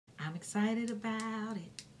I'm excited about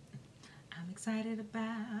it. I'm excited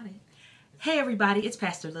about it. Hey everybody, it's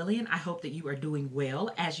Pastor Lillian. I hope that you are doing well.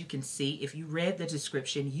 As you can see, if you read the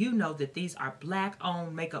description, you know that these are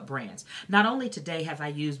Black-owned makeup brands. Not only today have I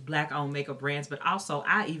used Black-owned makeup brands, but also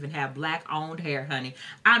I even have Black-owned hair, honey.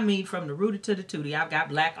 I mean, from the rooty to the tooty, I've got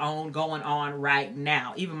Black-owned going on right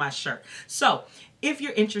now, even my shirt. So, if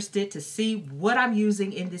you're interested to see what I'm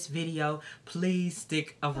using in this video, please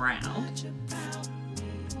stick around.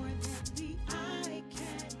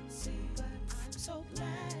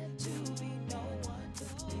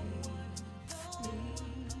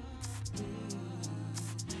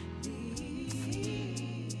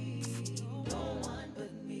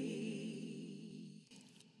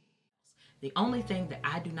 The only thing that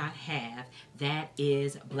I do not have that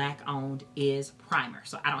is Black-owned is primer.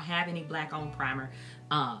 So I don't have any Black-owned primer,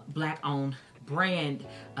 Black-owned brand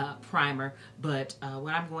primer, but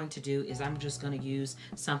what I'm going to do is I'm just going to use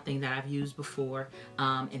something that I've used before,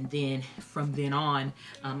 and then from then on,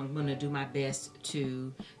 I'm going to do my best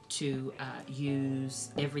to use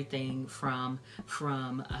everything from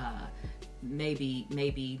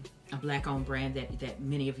maybe a Black-owned brand that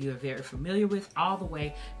many of you are very familiar with, all the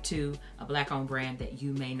way to a Black-owned brand that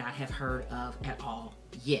you may not have heard of at all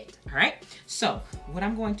yet. All right, so what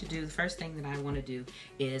I'm going to do, the first thing that I want to do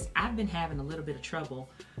is I've been having a little bit of trouble,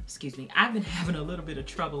 I've been having a little bit of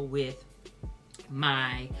trouble with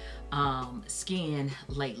my skin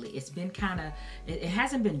lately. It's been it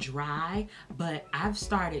hasn't been dry, but I've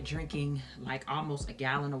started drinking like almost a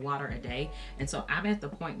gallon of water a day, and so I'm at the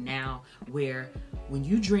point now where when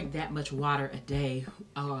you drink that much water a day,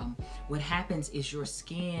 what happens is your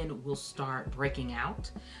skin will start breaking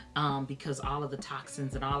out because all of the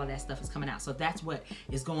toxins and all of that stuff is coming out. So that's what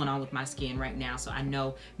is going on with my skin right now. So I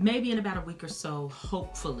know maybe in about a week or so,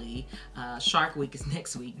 hopefully, Shark Week is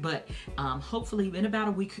next week, but hopefully in about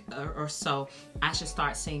a week or so, I should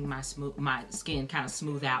start seeing my skin kind of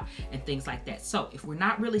smooth out and things like that. So if we're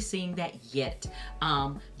not really seeing that yet,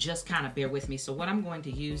 just kind of bear with me. So what I'm going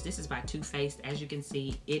to use, this is by Too Faced. As you can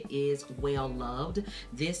see, it is well loved.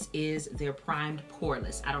 This is their primed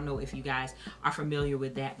poreless. I don't know if you guys are familiar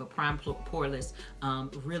with that, but primed poreless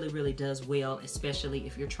really does well, especially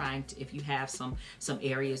if you're if you have some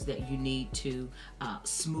areas that you need to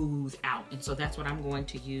smooth out. And so that's what I'm going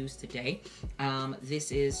to use today.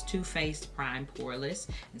 This is Too Faced Prime Poreless,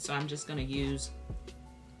 and so I'm just going to use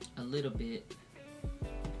a little bit.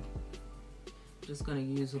 Just going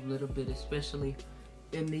to use a little bit, especially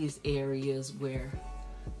in these areas where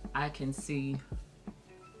I can see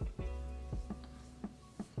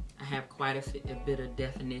I have quite a bit of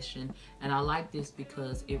definition. And I like this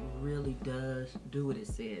because it really does do what it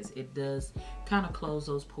says. It does kind of close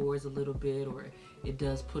those pores a little bit, or it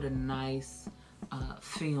does put a nice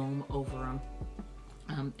film over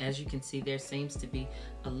them. As you can see, there seems to be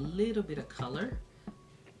a little bit of color.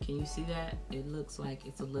 Can you see that? It looks like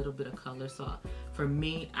it's a little bit of color. So for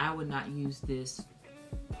me, I would not use this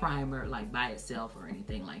primer like by itself or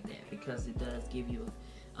anything like that, because it does give you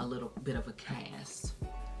a little bit of a cast.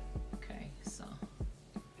 Okay, so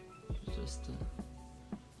just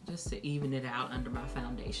to even it out under my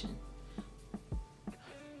foundation.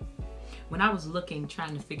 When I was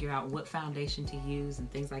trying to figure out what foundation to use and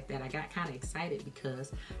things like that, I got kind of excited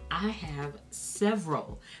because I have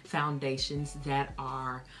several foundations that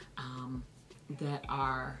are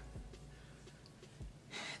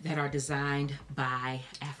designed by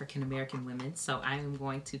African American women. So I am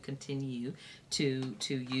going to continue to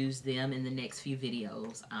use them in the next few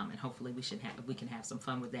videos, and hopefully we can have some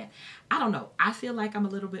fun with that. I don't know. I feel like I'm a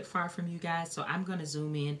little bit far from you guys, so I'm going to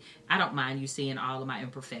zoom in. I don't mind you seeing all of my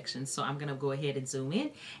imperfections, so I'm going to go ahead and zoom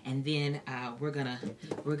in, and then we're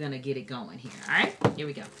gonna get it going here. All right, here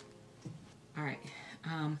we go. All right.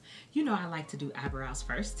 You know I like to do eyebrows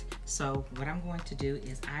first, so what I'm going to do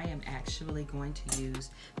is I am actually going to use,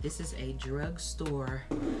 this is a drugstore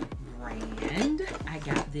brand. I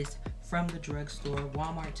got this from the drugstore,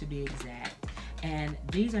 Walmart to be exact, and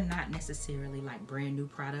these are not necessarily like brand new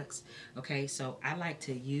products, okay? So I like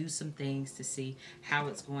to use some things to see how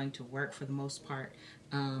it's going to work for the most part,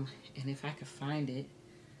 and if I could find it,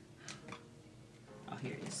 oh,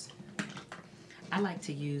 here it is. I like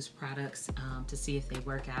to use products to see if they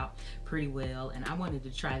work out pretty well, and I wanted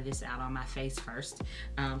to try this out on my face first.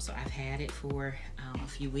 So I've had it for a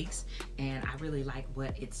few weeks, and I really like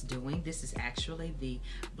what it's doing. This is actually the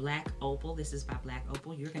Black Opal. This is by Black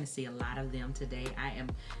Opal. You're going to see a lot of them today. I am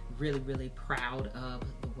really proud of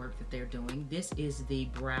the work that they're doing. This is the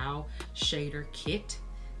Brow Shader Kit.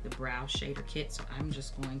 So I'm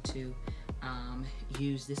just going to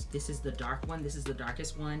use this. This is the dark one. This is the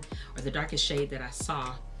darkest one, or the darkest shade that I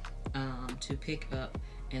saw to pick up.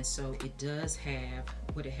 And so it does have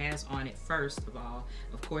what it has on it. First of all,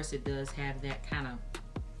 of course, it does have that kind of,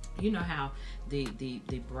 you know how the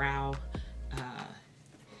brow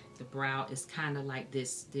is kind of like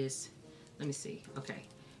this. Let me see. Okay,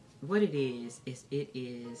 what it is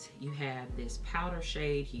you have this powder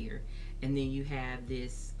shade here, and then you have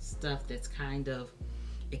this stuff that's kind of,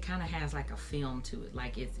 it kind of has like a film to it,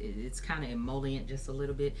 like it's kind of emollient just a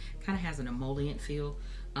little bit, kind of has an emollient feel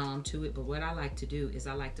to it. But what I like to do is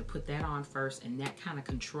I like to put that on first, and that kind of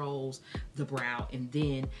controls the brow, and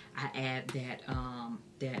then I add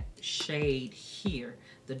that shade here,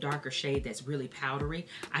 the darker shade that's really powdery.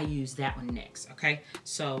 I use that one next. Okay,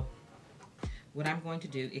 so what I'm going to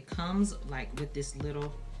do, it comes like with this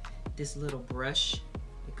little brush.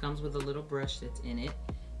 It comes with a little brush that's in it.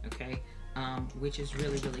 Okay, which is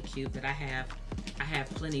really, really cute. But I have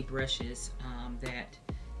plenty brushes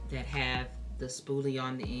that have the spoolie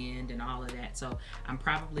on the end and all of that. So I'm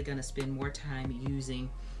probably going to spend more time using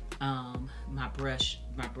my brush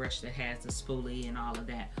that has the spoolie and all of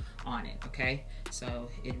that on it. Okay, so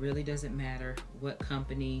it really doesn't matter what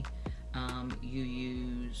company you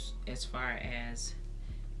use as far as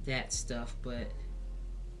that stuff, but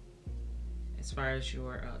as far as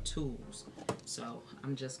your tools. So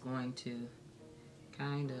I'm just going to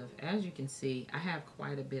kind of, as you can see, I have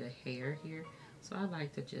quite a bit of hair here, so I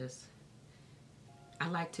like to just, I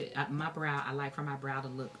like for my brow to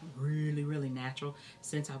look really, really natural,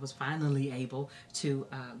 since I was finally able to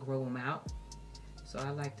grow them out. So I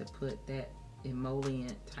like to put that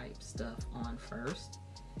emollient type stuff on first.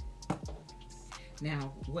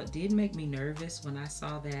 Now, what did make me nervous when I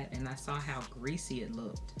saw that and I saw how greasy it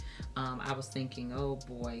looked, I was thinking, oh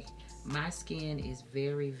boy, my skin is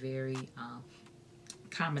very, very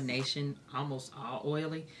combination, almost all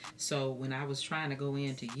oily. So when I was trying to go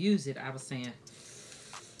in to use it, I was saying,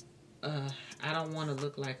 I don't want to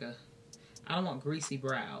look like I don't want greasy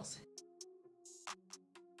brows.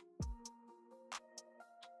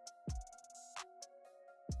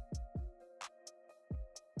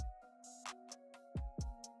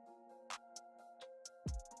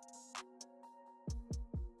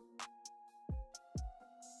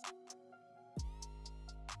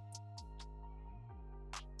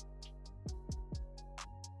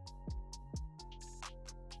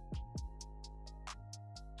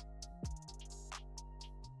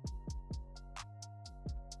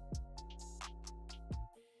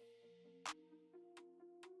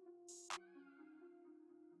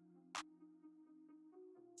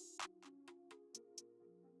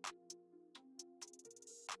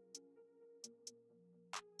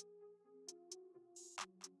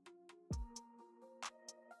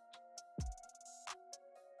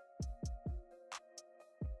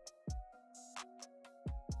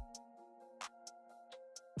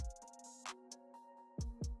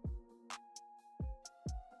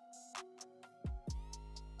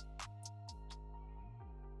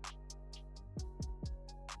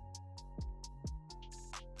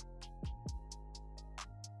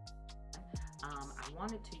 I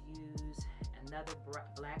wanted to use another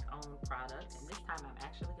black-owned product, and this time I'm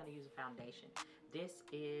actually going to use a foundation. This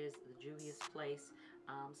is the Juvia's Place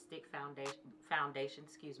Stick Foundation.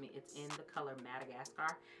 Excuse me. It's in the color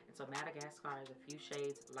Madagascar, and so Madagascar is a few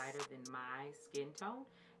shades lighter than my skin tone,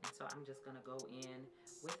 and so I'm just going to go in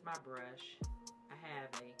with my brush. I have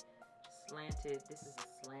a slanted. This is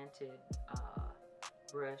a slanted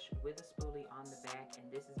brush with a spoolie on the back,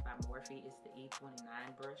 and this is by Morphe. It's the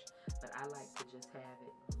E29 brush, but I like to just have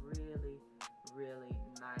it really, really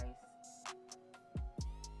nice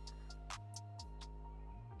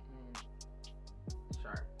and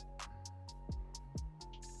sharp.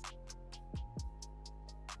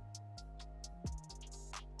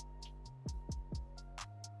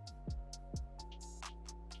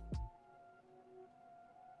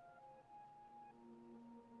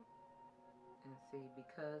 And see,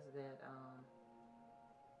 because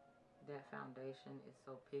that foundation is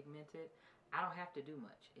so pigmented, I don't have to do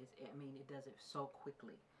much. I mean, it does it so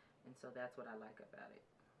quickly, and so that's what I like about it.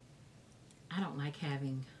 I don't like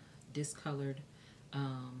having discolored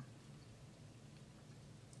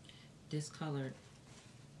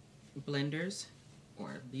blenders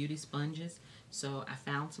or beauty sponges, so I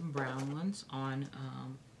found some brown ones on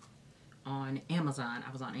Amazon.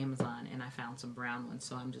 I was on Amazon and I found some brown ones,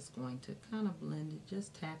 so I'm just going to kind of blend it,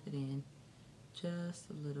 just tap it in just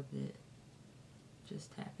a little bit,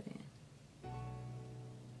 just tap it in,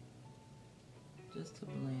 just to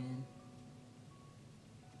blend.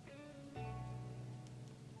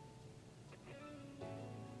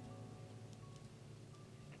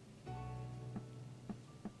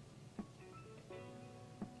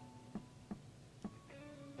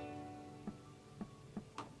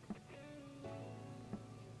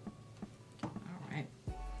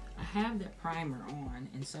 have that primer on,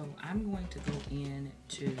 and so I'm going to go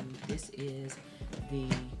into, this is the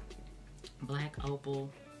Black Opal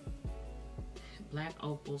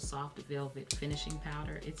Soft Velvet Finishing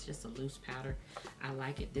Powder. It's just a loose powder. I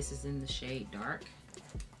like it. This is in the shade Dark.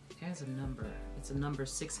 It has a number. It's a number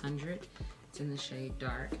 600. It's in the shade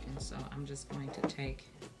Dark, and so I'm just going to take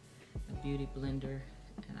a beauty blender,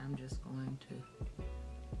 and I'm just going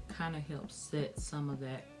to kind of help set some of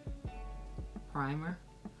that primer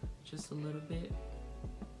just a little bit.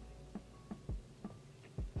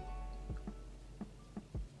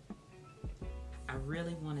 I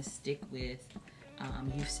really want to stick with,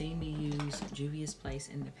 you've seen me use Juvia's Place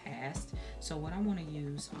in the past, so what I want to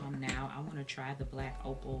use now, I want to try the Black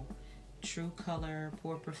Opal True Color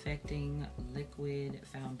Pore Perfecting Liquid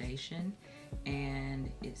Foundation,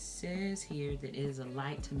 and it says here that it is a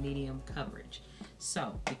light to medium coverage.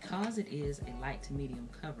 So because it is a light to medium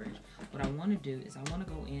coverage, what I want to do is I want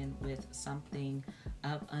to go in with something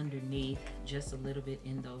up underneath just a little bit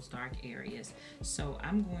in those dark areas. So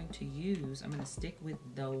I'm going to stick with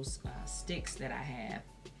those sticks that I have.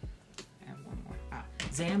 I have one more.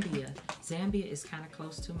 Zambia is kind of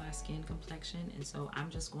close to my skin complexion, and so I'm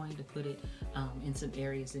just going to put it in some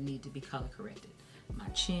areas that need to be color corrected. My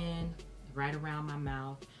chin, right around my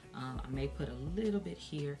mouth. I may put a little bit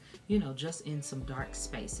here, you know, just in some dark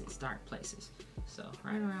spaces, dark places. So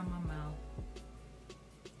right around my mouth.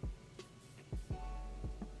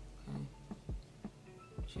 Okay.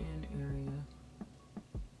 Chin area.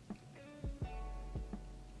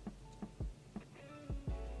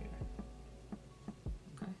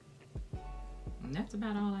 And that's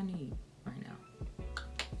about all I need right now.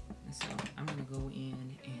 And so I'm gonna go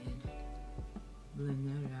in and blend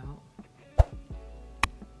that out.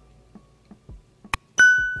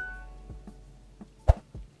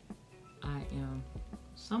 I am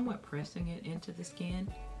somewhat pressing it into the skin.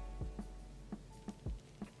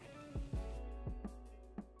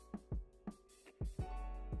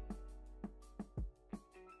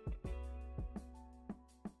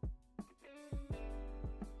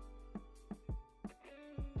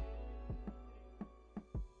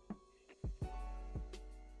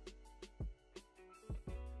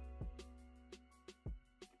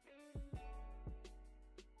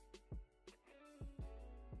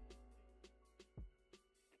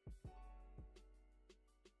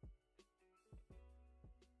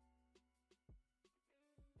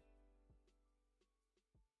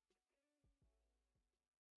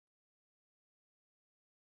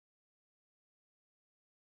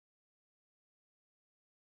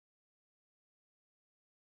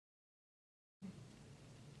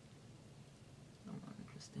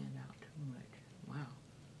 Stand out too much. Wow.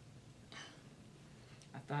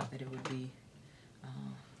 I thought that it would be,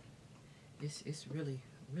 it's really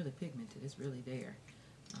pigmented. It's really there.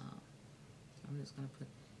 So I'm just going to put,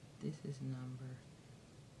 this is number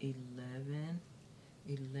 11.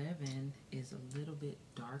 11 is a little bit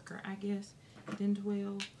darker, I guess, than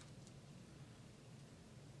 12.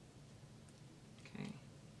 Okay.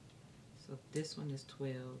 So this one is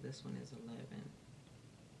 12. This one is 11.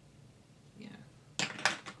 Yeah.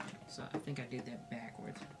 So I think I did that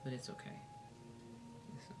backwards, but it's okay.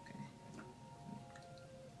 It's okay.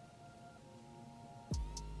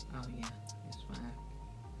 Oh yeah, it's fine.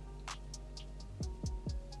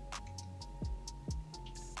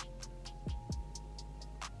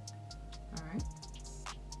 All right.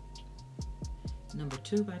 Number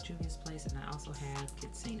 2 by Juvia's Place, and I also have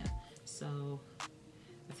Kitsina. So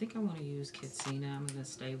I think I want to use Kitsina. I'm going to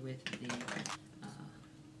stay with the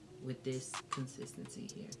with this consistency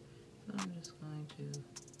here. So I'm just going to,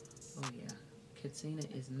 oh yeah, Kitsina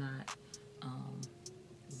is not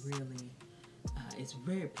really, it's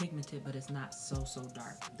very pigmented, but it's not so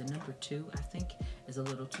dark. The number 2, I think, is a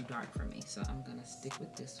little too dark for me, so I'm gonna stick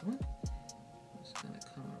with this one. I'm just gonna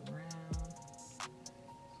come around,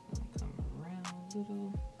 a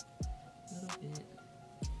little bit,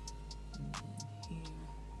 and then here,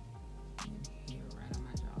 and here, right on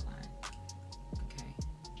my jawline. Okay.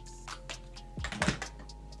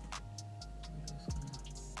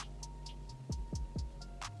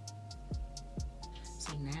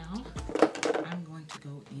 So now I'm going to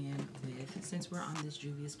go in with, since we're on this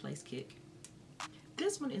Juvia's Place kick,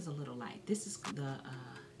 this one is a little light. This is the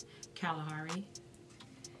Kalahari.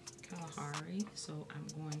 So I'm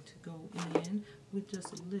going to go in with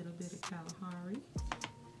just a little bit of Kalahari.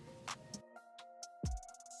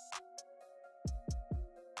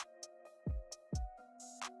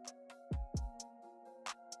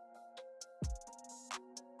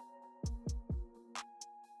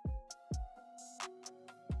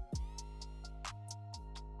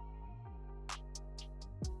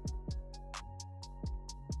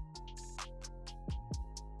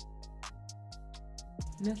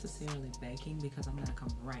 necessarily baking because I'm going to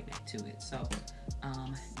come right back to it. So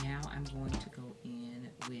now I'm going to go in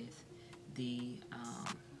with the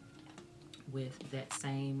with that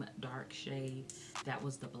same dark shade that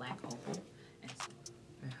was the black opal,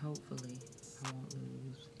 and hopefully I won't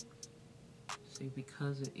lose. See,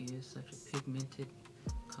 because it is such a pigmented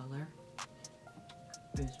color,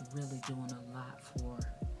 it's really doing a lot for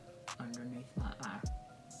underneath my eye.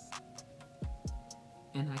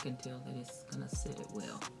 And I can tell that it's gonna set it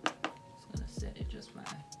well. It's gonna set it just fine.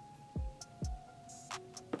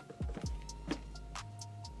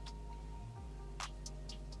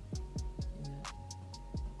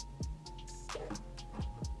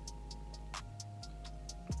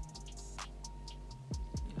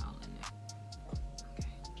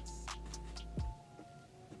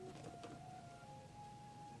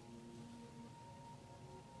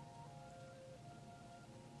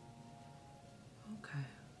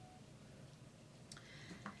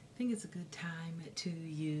 I think it's a good time to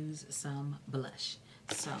use some blush.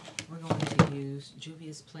 So we're going to use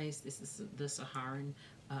Juvia's Place. This is the Saharan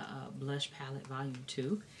blush palette volume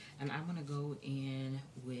 2, and I'm going to go in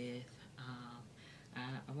with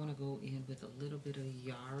I want to go in with a little bit of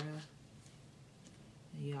Yara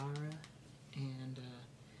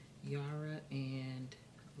and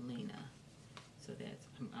Lena. So that's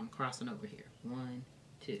I'm crossing over here. 1,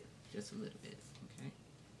 2, just a little bit. Okay,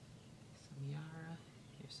 some Yara.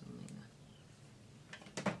 Some Lena.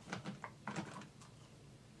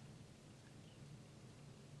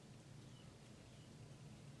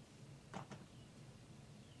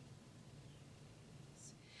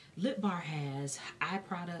 Lip Bar has eye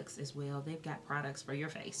products as well. They've got products for your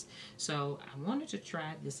face. So I wanted to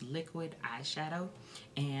try this liquid eyeshadow,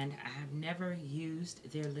 and I've never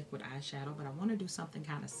used their liquid eyeshadow, but I want to do something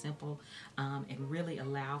kind of simple and really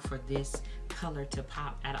allow for this color to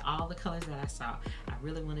pop. Out of all the colors that I saw, I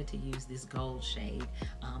really wanted to use this gold shade.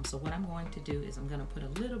 So what I'm going to do is I'm going to put a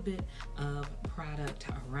little bit of product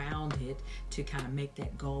around it to kind of make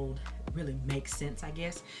that gold really make sense, I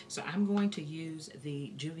guess. So I'm going to use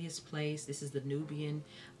the Juvia's Place. This is the Nubian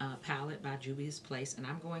palette by Juvia's Place, and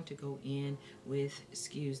I'm going to go in with,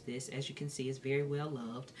 excuse this, as you can see, it's very well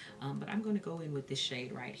loved, but I'm going to go in with this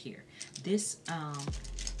shade right here. This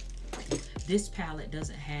palette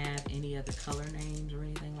doesn't have any other color names or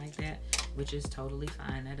anything like that, which is totally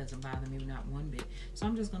fine. That doesn't bother me not one bit. So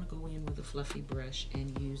I'm just going to go in with a fluffy brush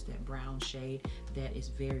and use that brown shade that is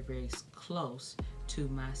very, very close to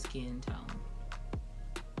my skin tone,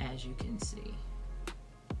 as you can see.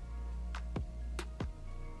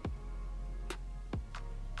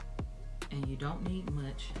 And you don't need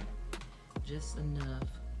much, just enough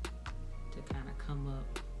to kind of come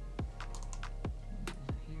up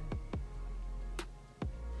here.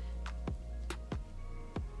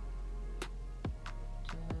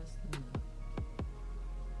 Just enough.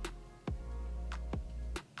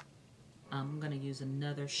 I'm going to use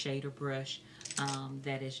another shader brush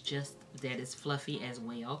that is fluffy as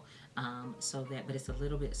well, but it's a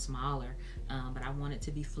little bit smaller, but I want it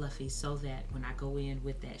to be fluffy so that when I go in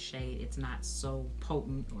with that shade, it's not so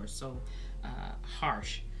potent or so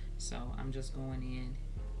harsh. So I'm just going in,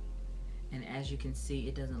 and as you can see,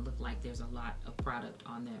 it doesn't look like there's a lot of product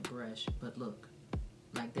on that brush, but look,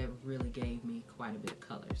 like that really gave me quite a bit of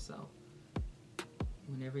color. So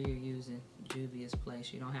whenever you're using Juvia's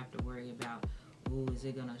Place, you don't have to worry about, ooh, is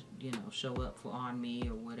it gonna, show up on me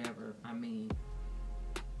or whatever. I mean,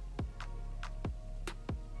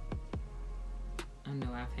 I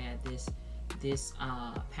know I've had this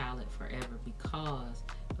palette forever because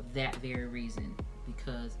of that very reason,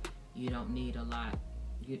 because you don't need a lot.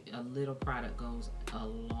 A little product goes a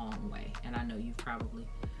long way, and I know you've probably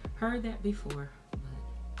heard that before, but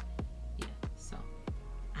yeah, so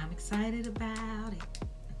I'm excited about it.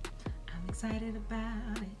 I'm excited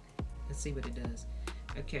about it. Let's see what it does.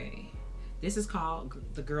 Okay, this is called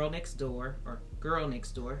the Girl Next Door, or Girl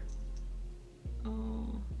Next Door.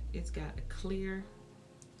 Oh, it's got a clear,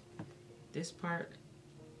 this part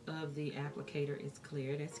of the applicator is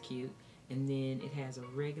clear. That's cute. And then it has a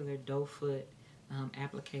regular doe foot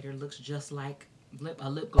applicator. Looks just like a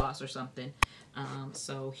lip gloss or something.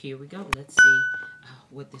 So here we go. Let's see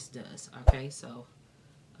what this does. Okay, so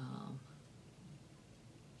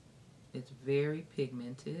it's very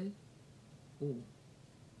pigmented. Ooh,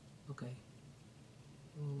 okay.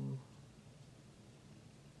 Ooh.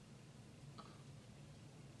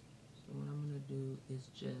 So what I'm gonna do is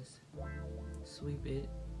just sweep it.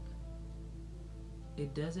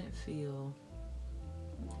 It doesn't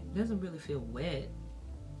really feel wet.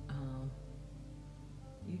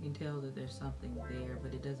 You can tell that there's something there,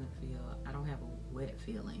 but it doesn't feel, I don't have a wet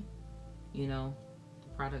feeling. The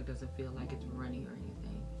product doesn't feel like it's runny or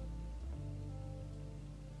anything.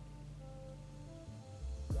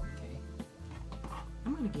 Okay.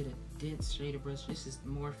 I'm gonna get a dense shader brush. This is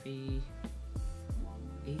Morphe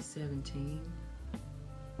A17.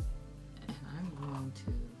 And I'm going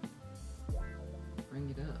to bring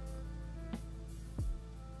it up.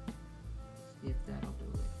 See if that'll do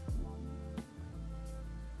it.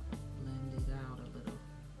 Blend it out a little.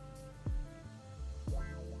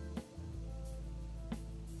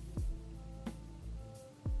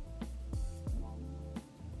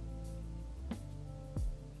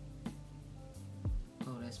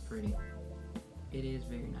 Oh, that's pretty. It is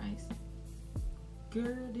very nice.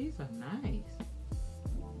 Girl, these are nice.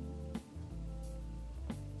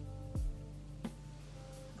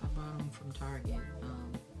 I bought them from Target.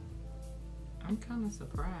 I'm kind of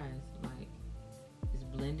surprised. Like, it's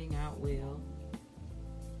blending out well.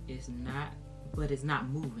 It's not, but it's not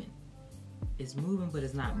moving. It's moving, but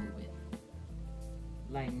it's not moving.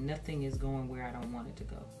 Like, nothing is going where I don't want it to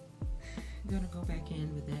go. I'm gonna go back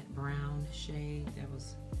in with that brown shade that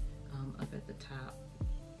was up at the top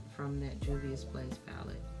from that Juvia's Place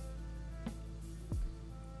palette.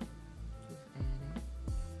 Just adding.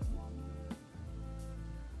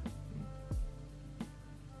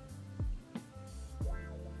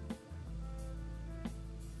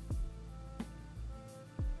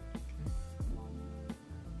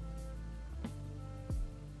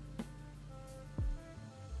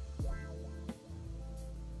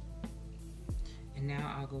 And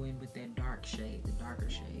now I'll go in with that dark shade, the darker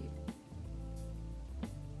shade.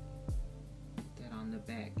 Put that on the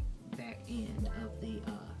back end of the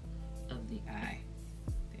eye.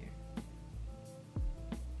 There.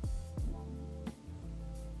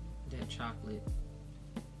 That chocolate,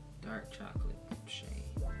 dark chocolate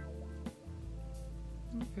shade.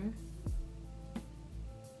 Okay.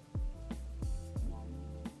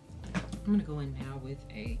 I'm gonna go in now with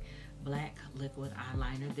a black liquid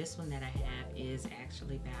eyeliner. This one that I have is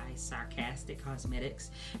actually by Sarcastic Cosmetics.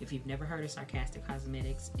 If you've never heard of Sarcastic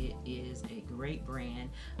Cosmetics, it is a great brand.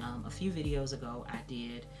 A few videos ago I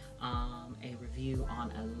did a review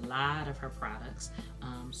on a lot of her products,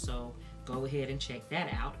 so go ahead and check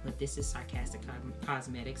that out. But this is Sarcastic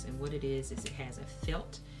Cosmetics, and what it is it has a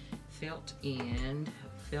felt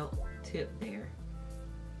tip there.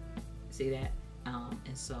 See that?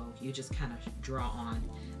 And so you just kind of draw on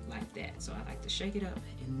like that. So I like to shake it up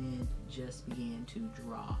and then just begin to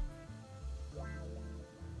draw.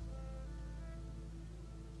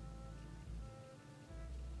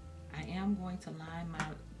 I am going to line my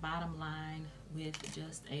bottom line with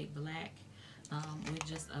just a black, with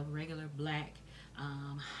just a regular black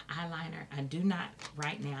eyeliner. I do not,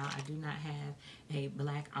 right now, I do not have a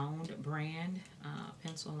black owned brand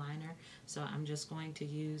pencil liner. So I'm just going to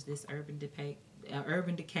use this Urban Decay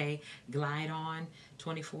Glide On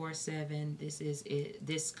 24/7. This is it.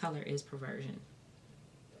 This color is Perversion.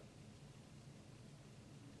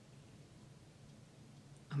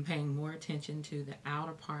 I'm paying more attention to the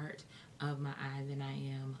outer part of my eye than I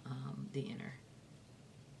am the inner.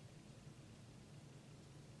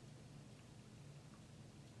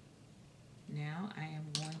 Now I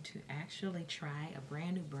am going to actually try a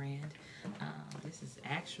brand new brand. This is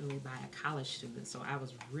actually by a college student, so I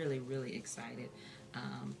was really excited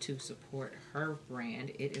to support her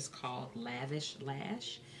brand. It is called Lavish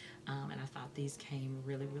Lash, and I thought these came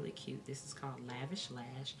really cute. This is called Lavish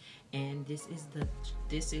Lash, and this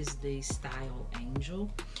is the style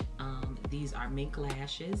Angel. These are mink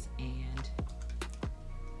lashes, and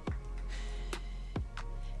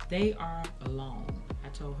they are long. I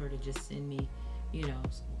told her to just send me,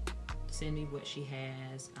 send me what she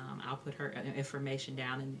has. I'll put her information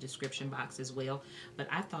down in the description box as well. But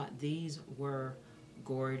I thought these were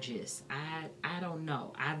gorgeous. I don't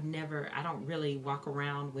know. I don't really walk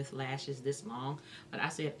around with lashes this long. But I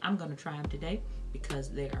said, I'm going to try them today because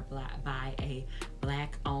they are by a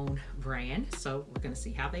black-owned brand. So we're going to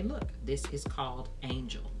see how they look. This is called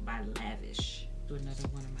Angel by Lavish. Another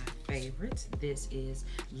one of my favorites. This is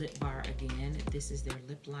Lip Bar again. This is their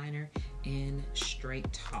lip liner in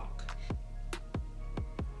Straight Talk.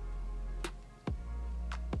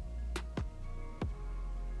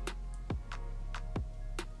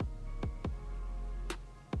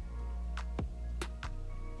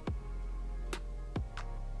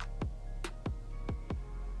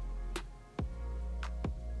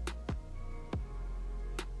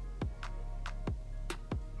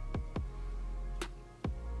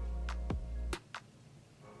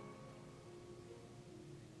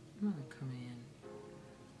 I'm going to come in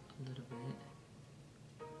a little bit.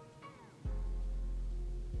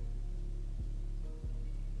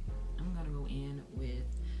 I'm going to go in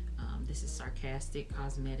with This is Sarcastic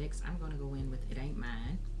Cosmetics. I'm going to go in with It Ain't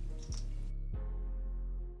Mine.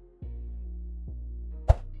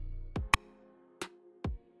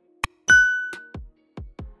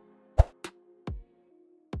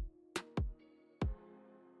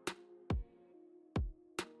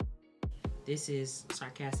 This is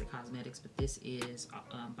Sarcastic Cosmetics, but this is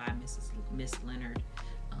by Miss Leonard,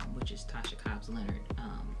 which is Tasha Cobbs Leonard,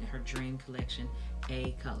 in her Dream Collection,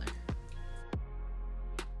 A Color.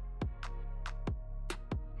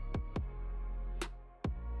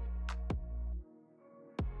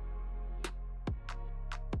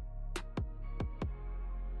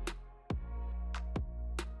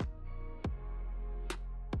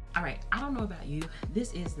 All right, I don't know about you.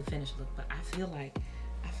 This is the finished look, but I feel like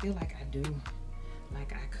I do,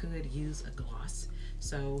 like I could use a gloss.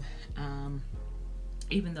 So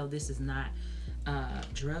even though this is not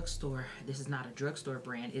drugstore, this is not a drugstore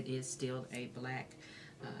brand, it is still a black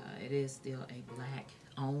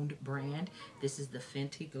owned brand. This is the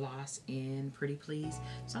Fenty gloss in Pretty Please.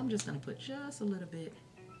 So I'm just gonna put just a little bit.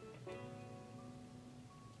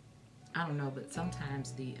 I don't know, but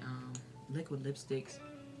sometimes the liquid lipsticks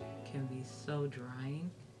can be so drying,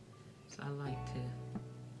 so I like to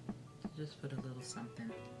just put a little something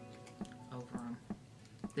over them.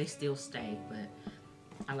 They still stay, but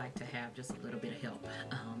I like to have just a little bit of help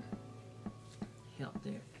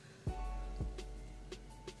there.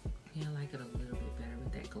 Yeah, I like it a little bit better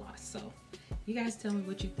with that gloss. So you guys tell me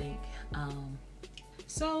what you think.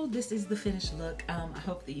 So this is the finished look. I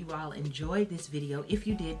hope that you all enjoyed this video. If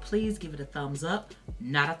you did, please give it a thumbs up,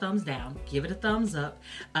 not a thumbs down. Give it a thumbs up.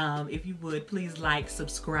 If you would, please like,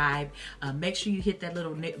 subscribe. Make sure you hit that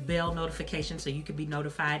little bell notification so you can be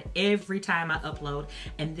notified every time I upload.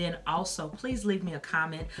 And then also, please leave me a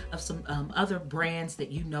comment of some other brands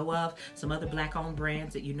that you know of, some other Black-owned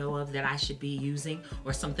brands that you know of that I should be using,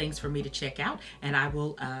 or some things for me to check out. And I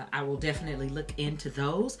will definitely look into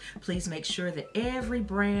those. Please make sure that every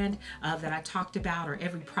brand that I talked about, or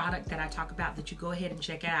every product that I talk about, that you go ahead and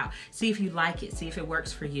check it out. See if you like it. See if it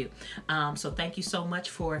works for you. So thank you so much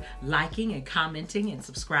for liking and commenting and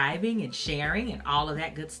subscribing and sharing and all of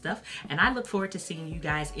that good stuff. And I look forward to seeing you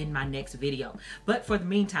guys in my next video. But for the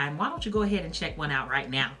meantime, why don't you go ahead and check one out right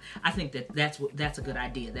now? I think that's a good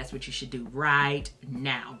idea. That's what you should do right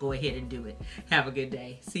now. Go ahead and do it. Have a good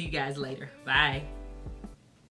day. See you guys later. Bye.